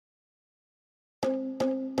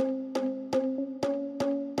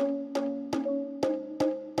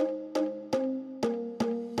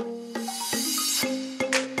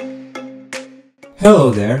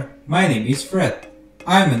Hello there, my name is Fred.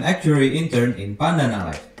 I'm an actuary intern in Pandana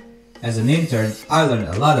Life. As an intern, I learned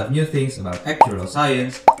a lot of new things about actuarial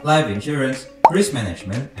science, life insurance, risk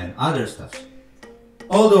management, and other stuff.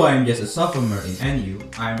 Although I'm just a sophomore in NU,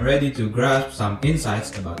 I'm ready to grasp some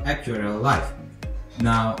insights about actuarial life.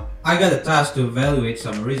 Now, I got a task to evaluate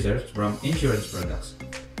some reserves from insurance products.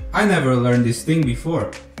 I never learned this thing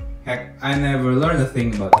before. Heck, I never learned a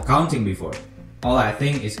thing about accounting before. All I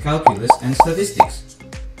think is calculus and statistics.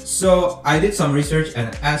 So I did some research and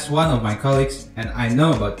asked one of my colleagues, and I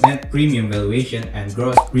know about Net Premium Valuation and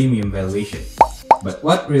Gross Premium Valuation. But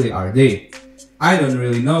what really are they? I don't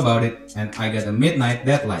really know about it, and I got a midnight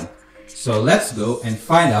deadline. So let's go and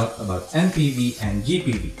find out about NPV and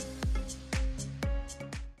GPV.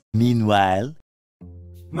 Meanwhile,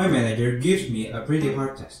 my manager gives me a pretty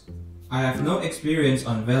hard test. I have no experience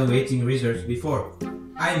on evaluating reserves before.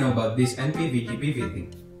 I know about this NPV GPV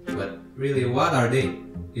thing, but really what are they?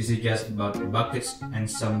 Is it just about buckets and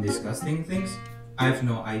some disgusting things? I have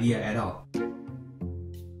no idea at all.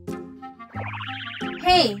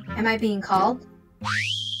 Hey, am I being called?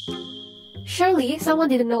 Surely someone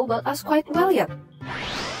didn't know about us quite well yet.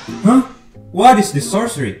 Huh? What is this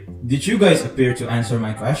sorcery? Did you guys appear to answer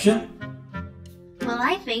my question? Well,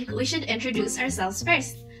 I think we should introduce ourselves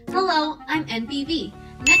first. Hello, I'm NPV.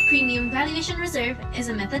 Net Premium Valuation Reserve is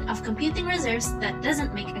a method of computing reserves that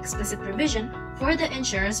doesn't make explicit provision for the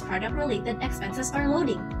insurer's product-related expenses or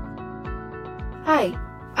loading. Hi,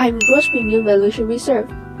 I'm Gross Premium Valuation Reserve.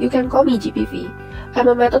 You can call me GPV. I'm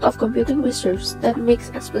a method of computing reserves that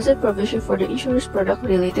makes explicit provision for the insurer's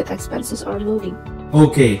product-related expenses or loading.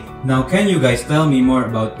 Okay, now can you guys tell me more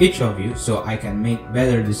about each of you so I can make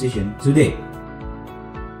better decision today?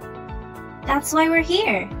 That's why we're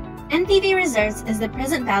here. NPV reserves is the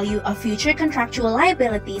present value of future contractual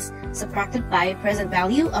liabilities subtracted by present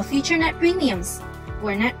value of future net premiums,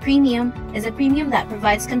 where net premium is a premium that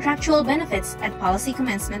provides contractual benefits at policy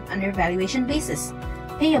commencement under valuation basis,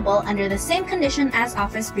 payable under the same condition as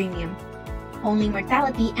office premium. Only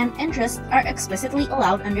mortality and interest are explicitly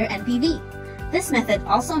allowed under NPV. This method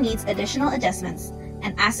also needs additional adjustments,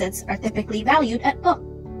 and assets are typically valued at book.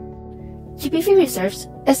 GPV reserves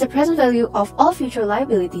is the present value of all future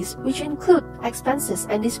liabilities, which include expenses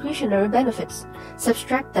and discretionary benefits,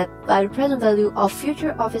 subtracted by the present value of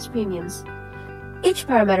future office premiums. Each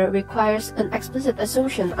parameter requires an explicit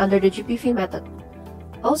assumption under the GPV method.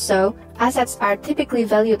 Also, assets are typically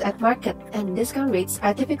valued at market, and discount rates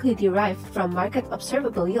are typically derived from market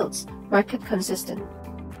observable yields, market consistent.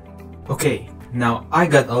 Okay, now I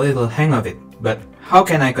got a little hang of it, but how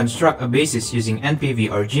can I construct a basis using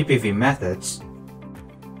NPV or GPV methods?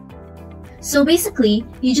 So basically,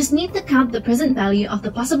 you just need to count the present value of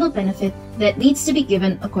the possible benefit that needs to be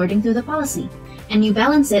given according to the policy, and you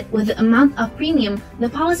balance it with the amount of premium the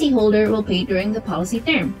policyholder will pay during the policy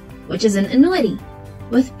term, which is an annuity.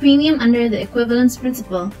 With premium under the equivalence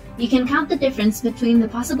principle, you can count the difference between the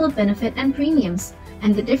possible benefit and premiums,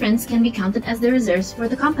 and the difference can be counted as the reserves for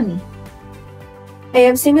the company. I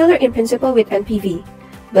am similar in principle with NPV,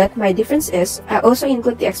 but my difference is I also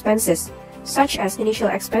include the expenses, such as initial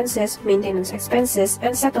expenses, maintenance expenses,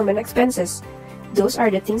 and settlement expenses. Those are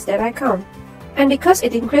the things that I count. And because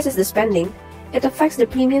it increases the spending, it affects the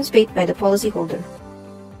premiums paid by the policyholder.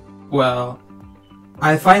 Well,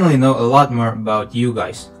 I finally know a lot more about you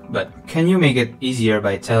guys, but can you make it easier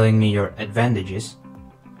by telling me your advantages?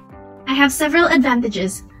 I have several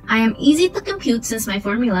advantages. I am easy to compute since my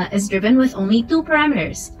formula is driven with only 2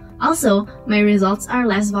 parameters. Also, my results are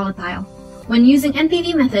less volatile. When using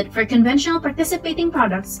NPV method for conventional participating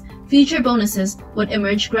products, future bonuses would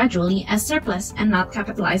emerge gradually as surplus and not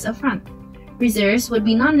capitalized upfront. Reserves would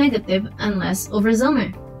be non-negative unless over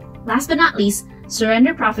Zillmer. Last but not least,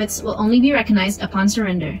 surrender profits will only be recognized upon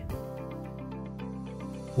surrender.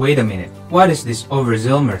 Wait a minute, what is this over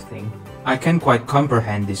Zillmer thing? I can't quite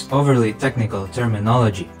comprehend this overly technical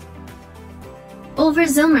terminology. Over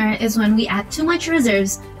Zillmer is when we add too much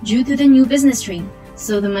reserves due to the new business stream,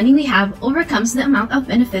 so the money we have overcomes the amount of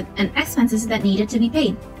benefit and expenses that needed to be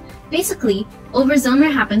paid. Basically, over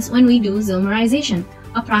Zillmer happens when we do Zillmerization,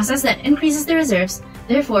 a process that increases the reserves.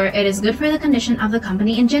 Therefore, it is good for the condition of the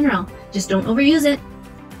company in general. Just don't overuse it.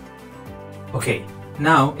 Okay,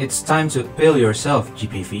 now it's time to pill yourself,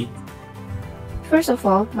 GPV. First of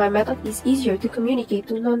all, my method is easier to communicate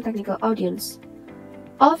to non-technical audience.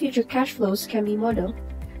 All future cash flows can be modeled.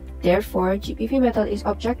 Therefore, GPV method is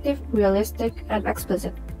objective, realistic, and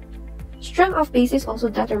explicit. Strength of basis also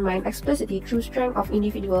determine explicitly through strength of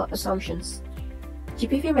individual assumptions.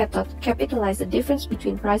 GPV method capitalizes the difference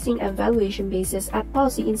between pricing and valuation basis at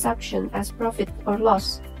policy inception as profit or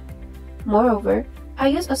loss. Moreover, I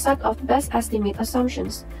use a set of best estimate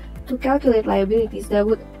assumptions to calculate liabilities that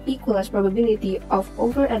would equalize probability of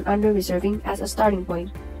over and under reserving as a starting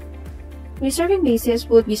point. Reserving basis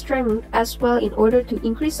would be strengthened as well in order to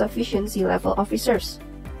increase sufficiency level of reserves.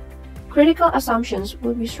 Critical assumptions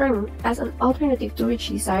would be strengthened as an alternative to reach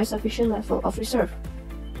desired sufficient level of reserve.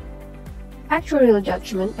 Actuarial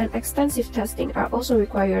judgment and extensive testing are also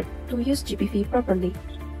required to use GPV properly.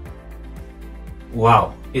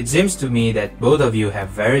 Wow, it seems to me that both of you have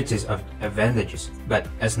varieties of advantages, but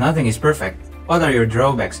as nothing is perfect, what are your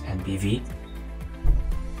drawbacks, NPV?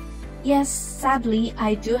 Yes, sadly,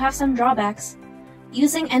 I do have some drawbacks.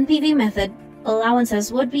 Using NPV method,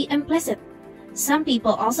 allowances would be implicit. Some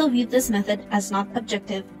people also view this method as not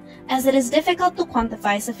objective, as it is difficult to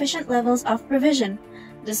quantify sufficient levels of provision,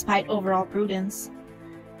 despite overall prudence.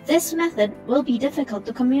 This method will be difficult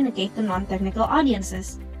to communicate to non-technical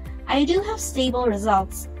audiences. I do have stable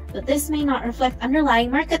results, but this may not reflect underlying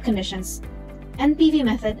market conditions. NPV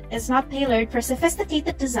method is not tailored for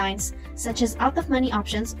sophisticated designs such as out-of-money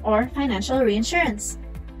options or financial reinsurance.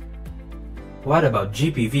 What about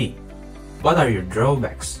GPV? What are your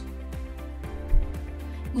drawbacks?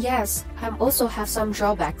 Yes, I also have some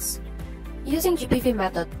drawbacks. Using GPV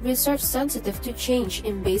method, reserves sensitive to change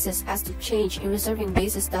in basis as the change in reserving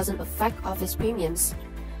basis doesn't affect office premiums.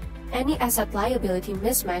 Any asset liability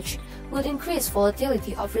mismatch would increase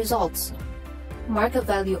volatility of results. Market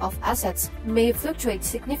value of assets may fluctuate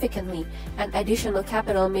significantly and additional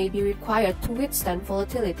capital may be required to withstand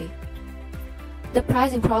volatility. The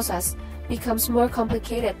pricing process becomes more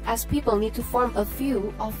complicated as people need to form a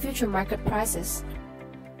view of future market prices.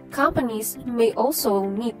 Companies may also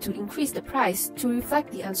need to increase the price to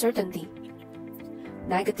reflect the uncertainty.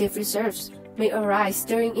 Negative reserves may arise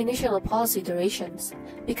during initial policy durations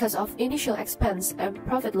because of initial expense and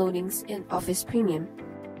profit loadings in office premium.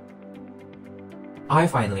 I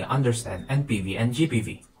finally understand NPV and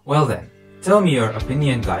GPV. Well then, tell me your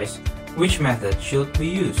opinion guys, which method should we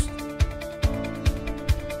use?